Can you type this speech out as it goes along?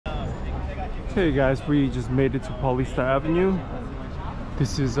Hey guys, we just made it to Paulista Avenue.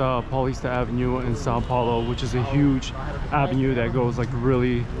 This is Paulista Avenue in Sao Paulo, which is a huge avenue that goes like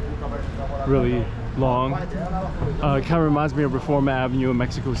really long. It kind of reminds me of Reforma Avenue in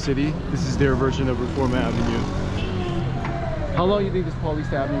Mexico City. This is their version of Reforma Avenue. How long do you think this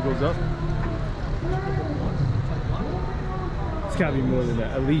Paulista Avenue goes up? It's gotta be more than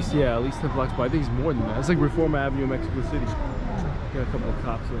that. At least 10 blocks, but I think it's more than that. It's like Reforma Avenue in Mexico City. Got a couple of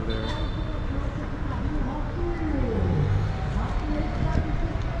cops over there.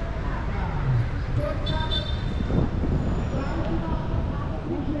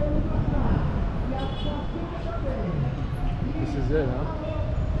 This is it, huh?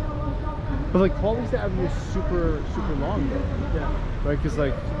 But like Paulista Avenue is super long though. Yeah. Right? Because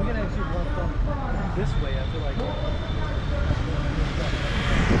like we can actually walk from this way, I feel like.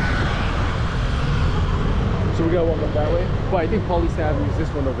 So we gotta walk up that way? But I think Paulista Avenue is this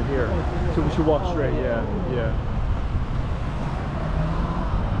one over here. So we should walk straight, yeah.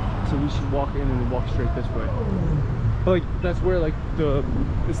 So we should walk in and then walk straight this way. But like that's where like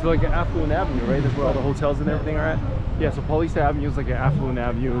it's like an affluent avenue, right? That's where all the hotels and everything are at. Yeah, so Paulista Avenue is like an affluent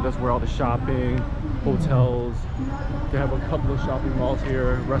avenue. That's where all the shopping, hotels. They have a couple of shopping malls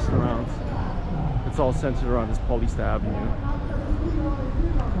here, restaurants. It's all centered around this Paulista Avenue.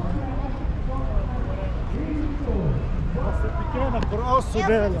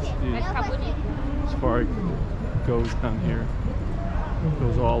 As far as it goes down here, it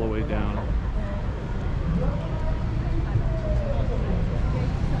goes all the way down.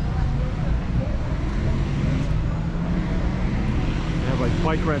 They have like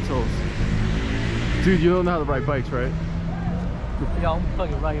bike rentals. Dude, you don't know how to ride bikes, right? Yeah, I'm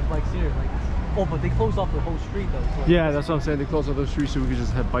fucking riding bikes here. Like, oh, but they closed off the whole street though. So Yeah, that's what I'm saying. They closed off those streets so we could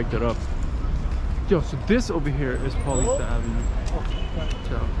just have biked it up. Yo, so this over here is Paulista Avenue.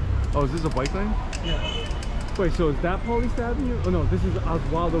 Oh, is this a bike lane? Yeah. Wait, so is that Paulista Avenue? Oh no, this is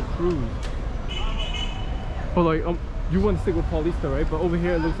Oswaldo Cruz. But like, you want to stick with Paulista, right? But over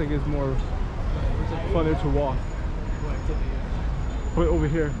here it looks like it's more funner to walk. Wait, over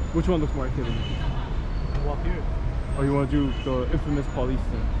here, which one looks more activity? Walk here. Oh, you want to do the infamous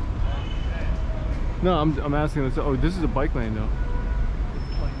Paulista? No, I'm asking this. Oh, this is a bike lane though.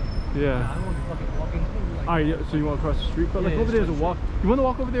 Yeah. I don't want to be fucking walking. Like, Alright, yeah, so you want to cross the street? But like over there's a walk. You want to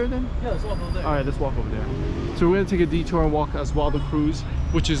walk over there then? Yeah, let's walk over there. Alright, let's walk over there. So we're going to take a detour and walk Oswaldo Cruz,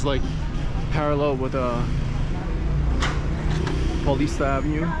 which is like parallel with Paulista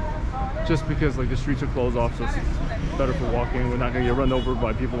Avenue. Just because like the streets are closed off, so it's better for walking. We're not going to get run over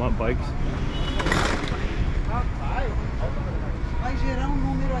by people on bikes.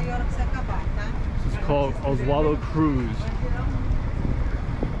 This is called Oswaldo Cruz.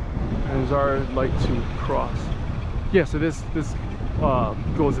 And there's our light to cross. Yeah, so this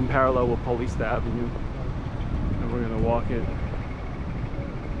goes in parallel with Paulista Avenue. And we're gonna walk it.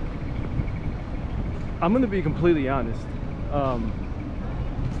 I'm gonna be completely honest.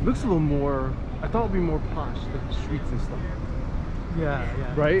 It looks a little more, I thought it would be more posh, like the streets and stuff. Yeah.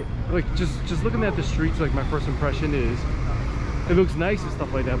 Right? Like just looking at the streets, like my first impression is it looks nice and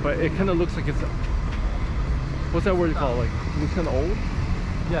stuff like that, but it kind of looks like it's, what's that word you call it? Like, it looks kind of old?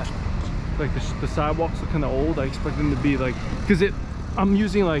 Yeah. Like the sidewalks are kind of old. I expect them to be like, because I'm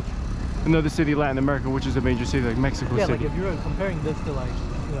using like another city, Latin America, which is a major city like Mexico City. Yeah, like if you're comparing this to like,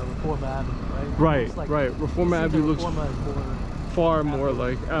 you know, Reforma Avenue, right? Right. Reforma Avenue looks far more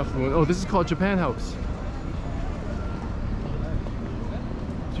like affluent. Oh, this is called Japan House.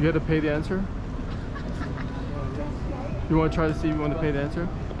 So you had to pay the answer? You want to try to see if you want to pay the answer?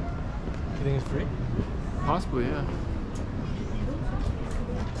 You think it's free? Possibly, yeah.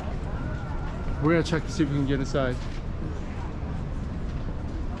 We're gonna check to see if we can get inside.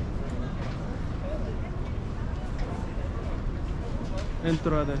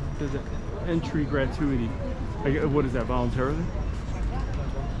 Entrada, there's an entry gratuity. What is that, voluntarily?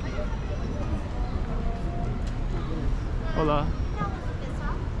 Hola.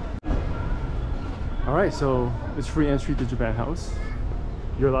 Alright, so it's free entry to Japan House.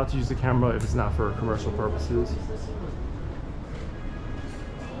 You're allowed to use the camera if it's not for commercial purposes.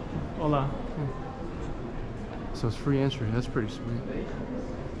 Hola. So it's free entry. That's pretty sweet.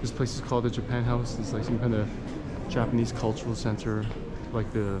 This place is called the Japan House. It's like some kind of Japanese cultural center,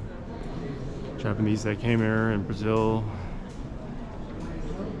 like the Japanese that came here in Brazil.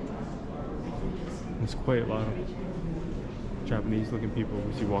 There's quite a lot of Japanese looking people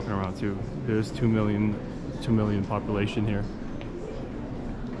we see walking around too. There's 2 million population here.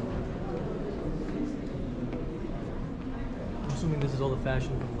 I'm assuming this is all the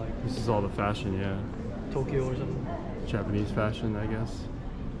fashion from like... This is all the fashion, yeah. Tokyo or something? Japanese fashion, I guess.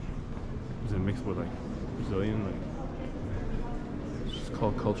 Is it mixed with like Brazilian? Like, it's just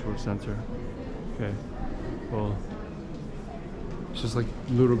called Cultural Center. Okay. Well, it's just like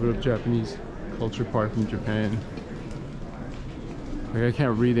a little bit of Japanese culture part from Japan. Like I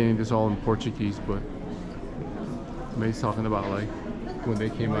can't read any of this all in Portuguese, but May's talking about like when they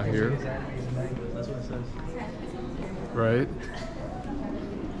came out here. That's what it says. Right?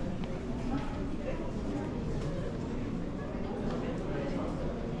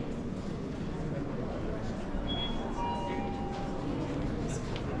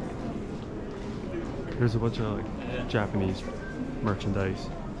 There's a bunch of like Japanese merchandise.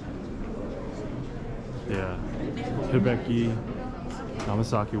 Yeah. Hibeki,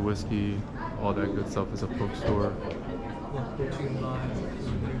 Yamasaki whiskey, all that good stuff is a bookstore.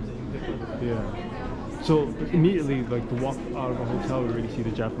 Yeah. So immediately, like to walk out of a hotel, we already see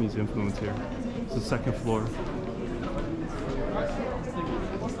the Japanese influence here. It's the second floor.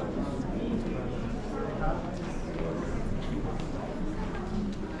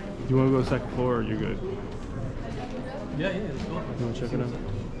 You want to go second floor or you're good? Yeah, let's go. You want to check it out?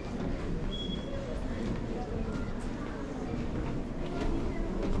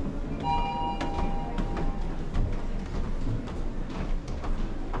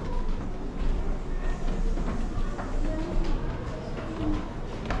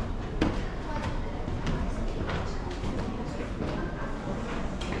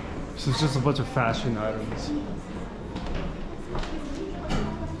 So it's just a bunch of fashion items.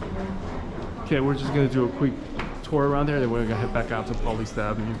 Okay, we're just gonna do a quick tour around there, then we're gonna head back out to Paulista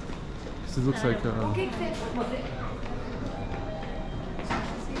Avenue. This looks like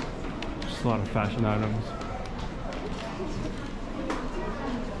just a lot of fashion items.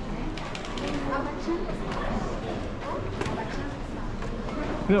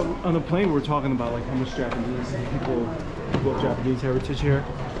 You know, on the plane we're talking about like how much Japanese people of Japanese heritage here.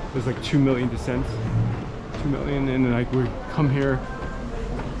 There's like 2 million descents. 2 million, and then like we come here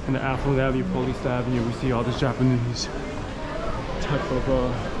in the affluent avenue, Paulista Avenue, we see all this Japanese type of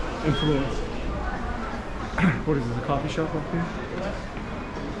influence. What is this, a coffee shop up here?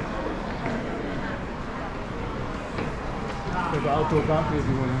 There's an outdoor balcony if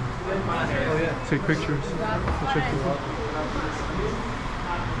you want to take pictures. We'll check this out.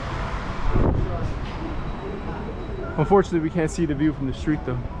 Unfortunately, we can't see the view from the street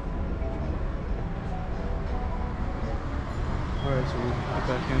though. Alright, so we'll get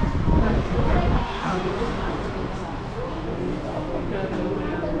back in.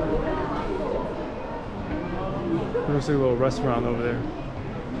 There's a little restaurant over there.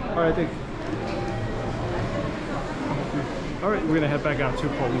 Alright, I think. Alright, we're gonna head back out to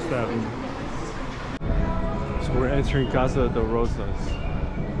Paulista Avenue. So we're entering Casa de Rosas.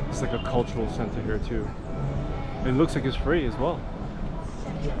 It's like a cultural center here too. It looks like it's free as well.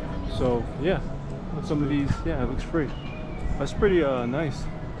 So yeah, some of these, yeah, it looks free. That's pretty nice.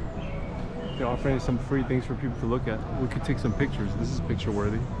 They're offering some free things for people to look at. We could take some pictures. This is picture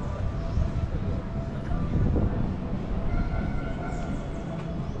worthy.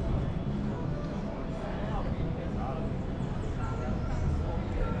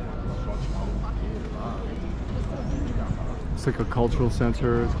 It's like a cultural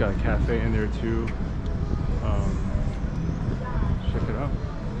center. It's got a cafe in there too. Check it out.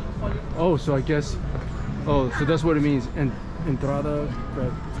 Oh, so I guess, oh, so that's what it means. And entrada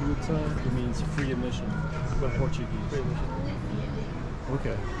gratuita, It means free admission. in Portuguese. Free admission.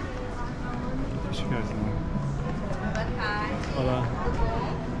 Okay. What you guys doing? Boa tarde. Olá.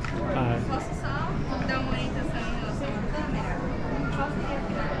 Hi. Posso só dar uma orientação em relação à câmera? Posso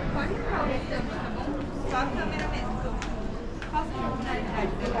retirar? Pode entrar o restante, tá bom? Só a câmera mesmo. Posso retirar a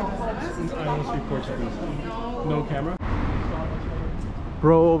I don't speak Portuguese. No camera?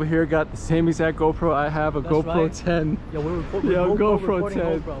 Bro over here got the same exact GoPro I have, a That's GoPro right. 10. Yeah, we're Yeah, GoPro recording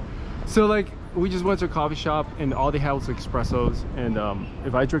 10. GoPro. So like, we just went to a coffee shop and all they had was espressos. And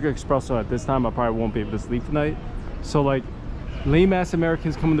if I drink an espresso at this time, I probably won't be able to sleep tonight. So like, lame ass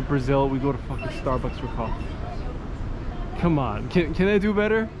Americans coming to Brazil, we go to fucking Starbucks for coffee. Come on, can I do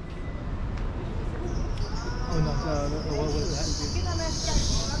better? Oh, no, what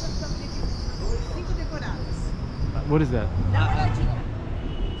What is that?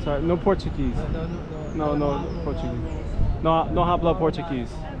 Sorry, no Portuguese. No Portuguese. No habla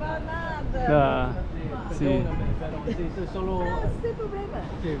Portuguese. Sí. Isso é solo... Não tem problema.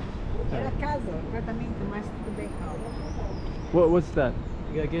 Era casa, apartamento, mas tudo bem. What's that?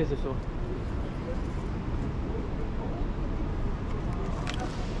 ¿Qué es eso?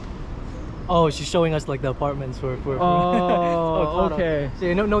 Oh, she's showing us like the apartments for Oh, okay.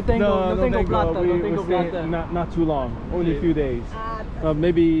 Sí, no tengo plata, no tengo plata. Not too long, only Sí. a few days. Ah,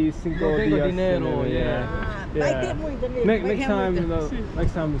 Maybe 5 No tengo días. dinero, Yeah. vai ter muito mesmo. Next vai ter time, muito.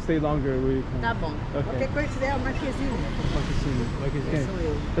 next time we stay longer. We can. Tá bom. Okay. Qualquer coisa que der, o Marquezinho. Okay. Sou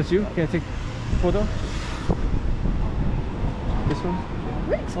eu. That's you? Can I take photo? This one?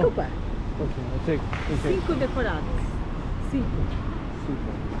 Ui, desculpa. Okay, I'll take. Okay. 5 decorados. 5.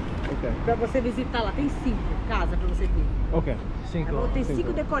 Okay. Pra você visitar lá, tem 5 casas pra você ver. Okay. Tá bom? Tem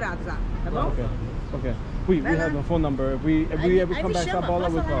 5 decorados lá, tá bom? Okay. Okay. We have a phone number. If we ever come back to Sao Paulo,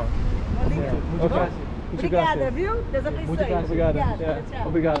 we'll call. Yeah. Okay. Obrigada, viu? Deus abençoe. Obrigada. Yeah. Tchau.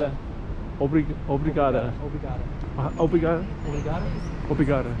 Obrigada. Obrigada. Obrigada.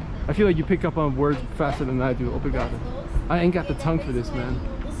 Obrigada. I feel like you pick up on words faster than I do. Obrigada. I ain't got the tongue for this, man.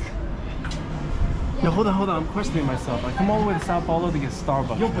 No, hold on. I'm questioning myself. I come all the way to Sao Paulo to get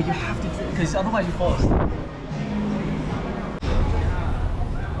Starbucks. Yo, but you have to, because otherwise you fall asleep.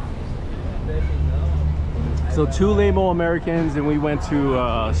 So 2 lame-o Americans, and we went to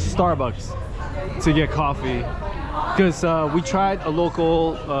Starbucks to get coffee. Because we tried a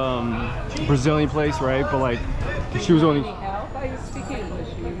local Brazilian place, right? But like, she was only... help? I speak English.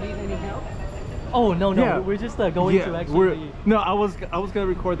 You need any help? Oh no, Yeah. we're just going to actually. No, I was gonna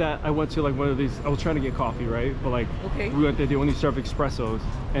record that. I went to like one of these. I was trying to get coffee, right? But like, Okay. we went there. They only serve espressos,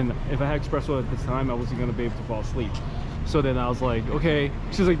 and if I had espresso at this time, I wasn't gonna be able to fall asleep. So then I was like, okay.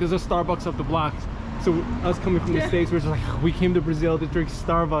 She's like, there's a Starbucks up the block. So us coming from the States, we're just like, we came to Brazil to drink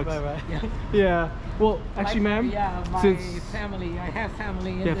Starbucks. Right. Yeah. Yeah. Well, actually, ma'am. Yeah, my since family. I have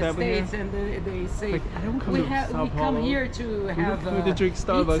family in You have the family States, here? and they say Like, I don't come to Sao we come Paulo. here to have come to drink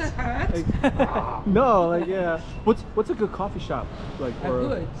Starbucks. Pizza Hut. No, like yeah. What's a good coffee shop like?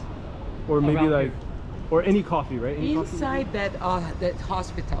 Good. Or maybe Around like, or any coffee, right? Any Inside that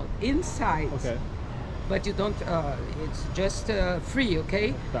hospital, inside. Coffee? Okay. But you don't. It's just free,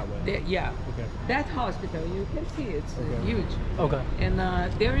 okay? That way. Yeah. Okay. That hospital, you can see it's Okay. huge. Okay. And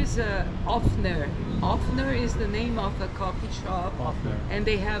there is a Offner. Offner is the name of a coffee shop. Offner. And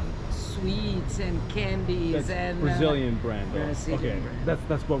they have sweets and candies That's and Brazilian brand. Though. Brazilian Okay. brand.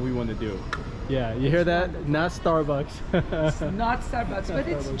 That's what we want to do. Yeah. You hear that? wonderful. Not Starbucks. It's not Starbucks, but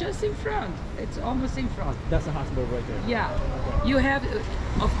it's just in front. It's almost in front. That's the hospital right there. Yeah, you have,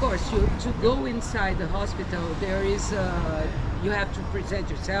 of course, to go inside the hospital. There is, you have to present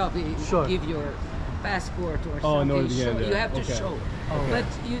yourself. Sure. Give your passport or Oh, in something. order to get in there. You have to Okay. show. Okay. But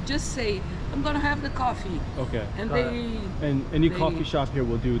you just say, "I'm gonna have the coffee," Okay. and Got they. And any they- coffee shop here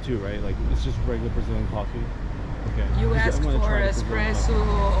will do too, right? Like it's just regular Brazilian coffee. Okay. You I ask wanna for try the Brazilian espresso,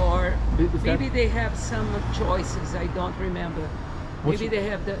 coffee. or Is that- maybe they have some choices. I don't remember. What's Maybe they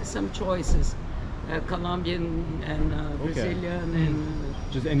have some choices, Colombian and Brazilian and.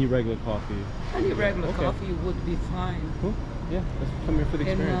 Just any regular coffee. Any regular Okay. coffee would be fine. Cool. Yeah. Let's come here for the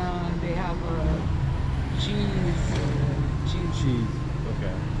And experience. they have cheese. Cheese.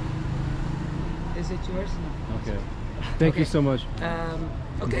 Okay. Is it yours? No. Okay. Thank you Okay. so much.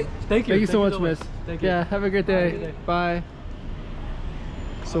 Okay. Thank you. Thank you so much, miss. Thank you. Yeah, have a great Have a day. good day. Bye.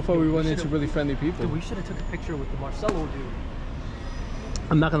 So far, we run into should've- really friendly people. Dude, we should have took a picture with the Marcelo dude.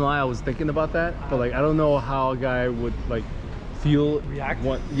 I'm not gonna lie, I was thinking about that, but like, I don't know how a guy would like feel. React?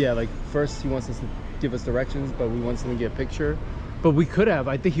 Yeah, like first he wants us to give us directions, but we want him to get a picture. But we could have.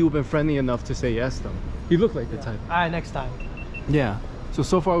 I think he would have been friendly enough to say yes to him. He looked like the type. Alright, next time. Yeah.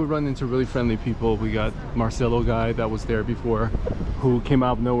 So far we run into really friendly people. We got Marcelo guy that was there before, who came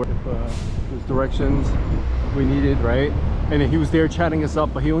out of nowhere with directions we needed, right? And then he was there chatting us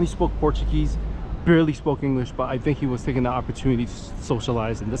up, but he only spoke Portuguese, barely spoke English, but I think he was taking the opportunity to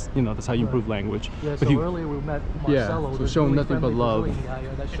socialize, and this, you know, that's how you improve language. Yeah, But so he- earlier we met Yeah, Marcelo. so this showing really nothing but friendly love. Brazilian guy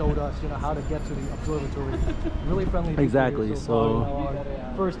here that showed us, you know, how to get to the observatory. Really friendly people Exactly, here so- far, you know,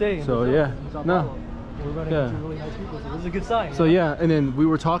 our first day in So, Brazil, yeah, in Sao no. Paulo. We're running Yeah. into really nice people, so this is a good sign. So you know? yeah, and then we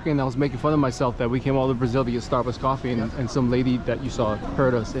were talking, and I was making fun of myself that we came all to Brazil to get Starbucks coffee, and some lady that you saw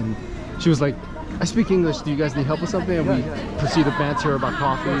heard us, and she was like, I speak English, do you guys need help with something? And we proceeded to banter about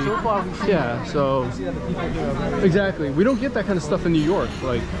coffee. So far we see, Yeah, so we see that the people here are very exactly. We don't get that kind of stuff in New York.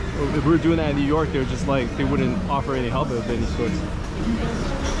 Like, if we were doing that in New York, they were just like, they wouldn't offer any help of any sorts.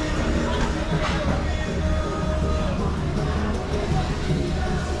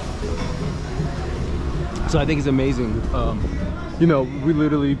 So I think it's amazing. You know, we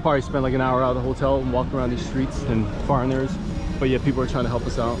literally probably spent like an hour out of the hotel and walked around these streets and foreigners, but yet people are trying to help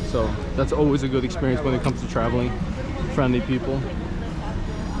us out. So that's always a good experience when it comes to traveling. Friendly people.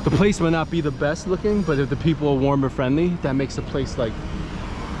 The place might not be the best looking, but if the people are warm and friendly, that makes the place like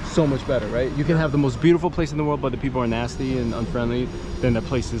so much better, right? You can have the most beautiful place in the world, but the people are nasty and unfriendly, then the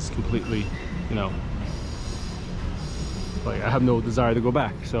place is completely, you know, like I have no desire to go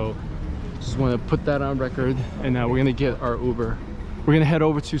back. So just want to put that on record. And now we're gonna get our Uber. We're gonna head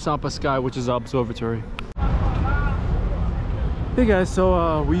over to Sampa Sky, which is the observatory. Hey guys,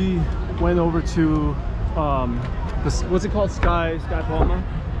 so we went over to what's it called? Sky Palma?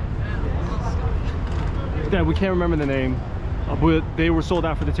 Yeah, we can't remember the name. But they were sold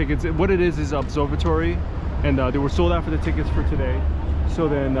out for the tickets. What it is observatory, and they were sold out for the tickets for today. So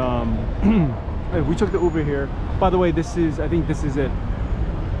then we took the Uber here. By the way, I think this is it.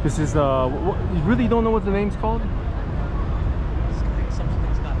 This is you really don't know what the name's called?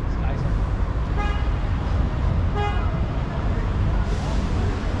 Something's got skies on.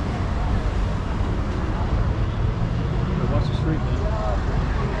 Watch the street.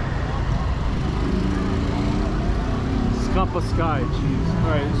 Scampa Sky, jeez.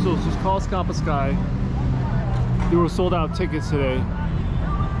 Alright, so it's just called Scampa Sky. They were sold out tickets today.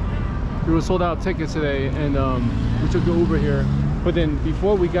 And we took the Uber here. But then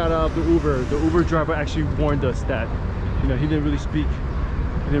before we got out of the Uber driver actually warned us that, you know, he didn't really speak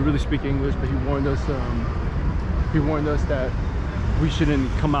English, but he warned us that we shouldn't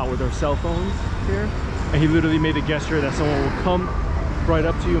come out with our cell phones here. And he literally made a gesture that someone will come right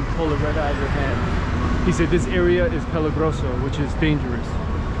up to you and pull it right out of your hand. He said this area is peligroso, which is dangerous.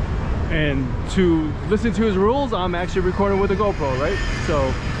 And to listen to his rules, I'm actually recording with a GoPro, right?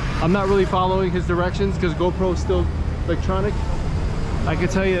 So I'm not really following his directions because GoPro is still electronic. I can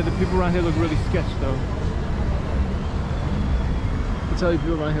tell you the people around here look really sketch though.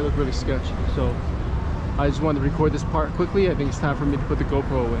 So I just wanted to record this part quickly. I think it's time for me to put the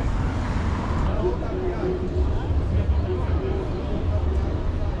GoPro away.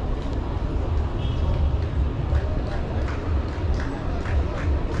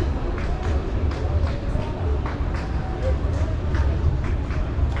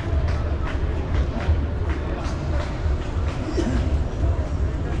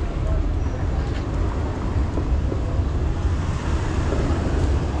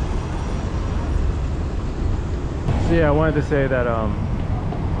 So yeah, I wanted to say that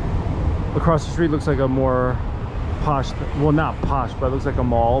across the street looks like a more posh, well not posh, but it looks like a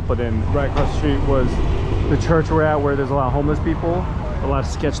mall. But then right across the street was the church we're at, where there's a lot of homeless people, a lot of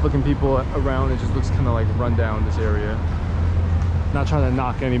sketch looking people around. It just looks kind of like run down, this area. Not trying to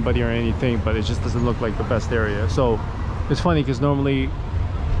knock anybody or anything, but it just doesn't look like the best area. So it's funny because normally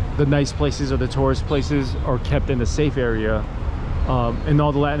the nice places or the tourist places are kept in the safe area. In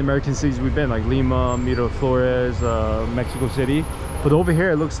all the Latin American cities we've been, like Lima, Miraflores, Mexico City. But over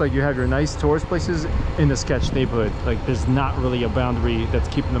here it looks like you have your nice tourist places in the sketch neighborhood. Like there's not really a boundary that's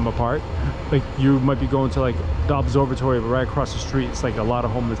keeping them apart. Like you might be going to like the observatory, but right across the street it's like a lot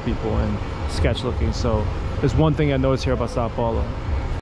of homeless people and sketch looking. So there's one thing I noticed here about Sao Paulo.